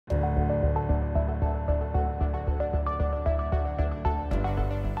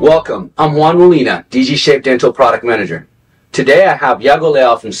Welcome, I'm Juan Molina, DGSHAPE Dental Product Manager. Today I have Yago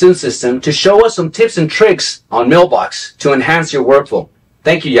Leal from CIMsystem to show us some tips and tricks on Millbox to enhance your workflow.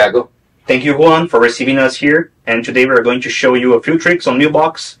 Thank you, Yago. Thank you, Juan, for receiving us here. And today we're going to show you a few tricks on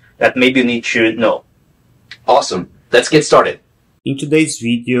Millbox that maybe you need to know. Awesome. Let's get started. In today's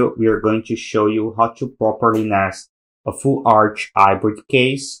video, we are going to show you how to properly nest a full arch hybrid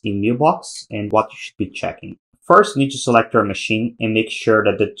case in Millbox and what you should be checking. First, you need to select your machine and make sure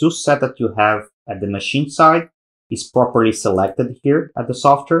that the tool set that you have at the machine side is properly selected here at the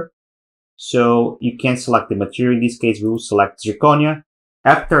software. So you can select the material. In this case, we will select zirconia.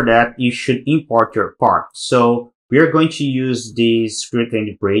 After that, you should import your part. So we are going to use this grit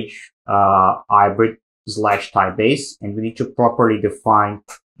and bridge hybrid / type base, and we need to properly define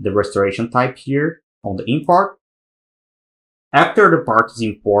the restoration type here on the import. After the part is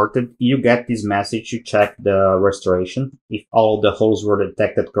imported, you get this message to check the restoration if all the holes were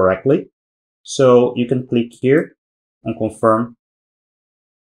detected correctly. So you can click here and confirm.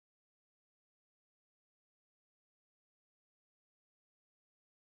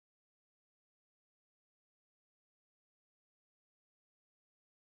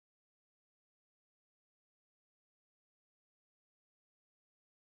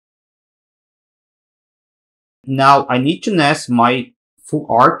 Now I need to nest my full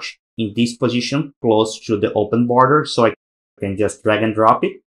arch in this position close to the open border, so I can just drag and drop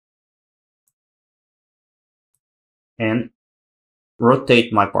it and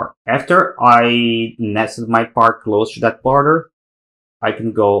rotate my part. After I nested my part close to that border, I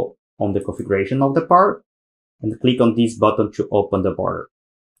can go on the configuration of the part and click on this button to open the border.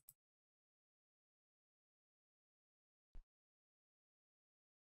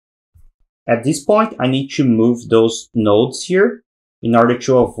 At this point, I need to move those nodes here in order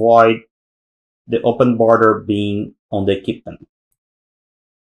to avoid the open border being on the equipment.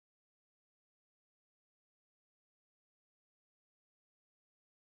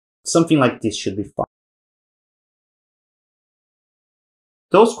 Something like this should be fine.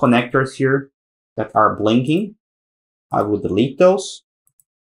 Those connectors here that are blinking, I will delete those.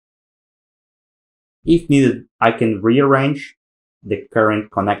 If needed, I can rearrange the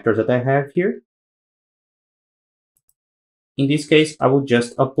current connectors that I have here. In this case, I will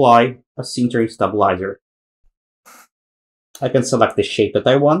just apply a sintering stabilizer. I can select the shape that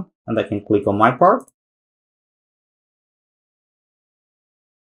I want, and I can click on my part.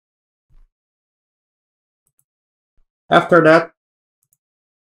 After that,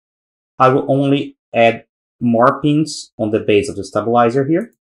 I will only add more pins on the base of the stabilizer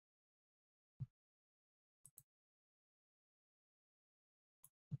here.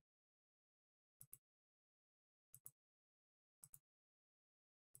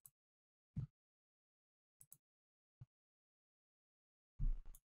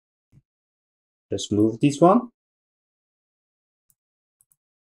 Just move this one.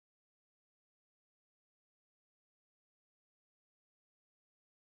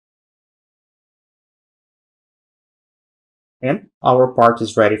 And our part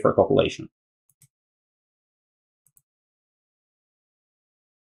is ready for calculation.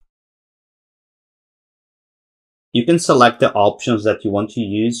 You can select the options that you want to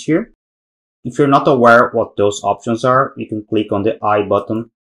use here. If you're not aware what those options are, you can click on the I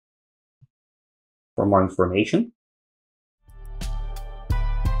button for more information.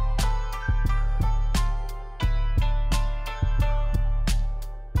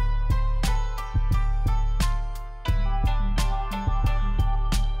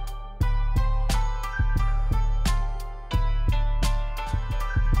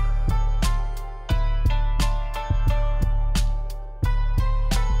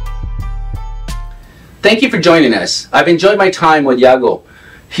 Thank you for joining us. I've enjoyed my time with Yago.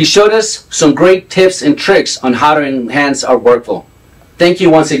 He showed us some great tips and tricks on how to enhance our workflow. Thank you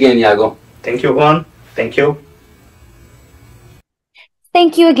once again, Yago. Thank you, Juan. Thank you.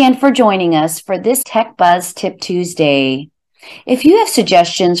 Thank you again for joining us for this Tech Buzz Tip Tuesday. If you have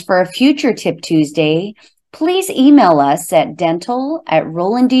suggestions for a future Tip Tuesday, please email us at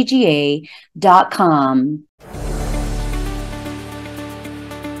dental@rolanddga.com.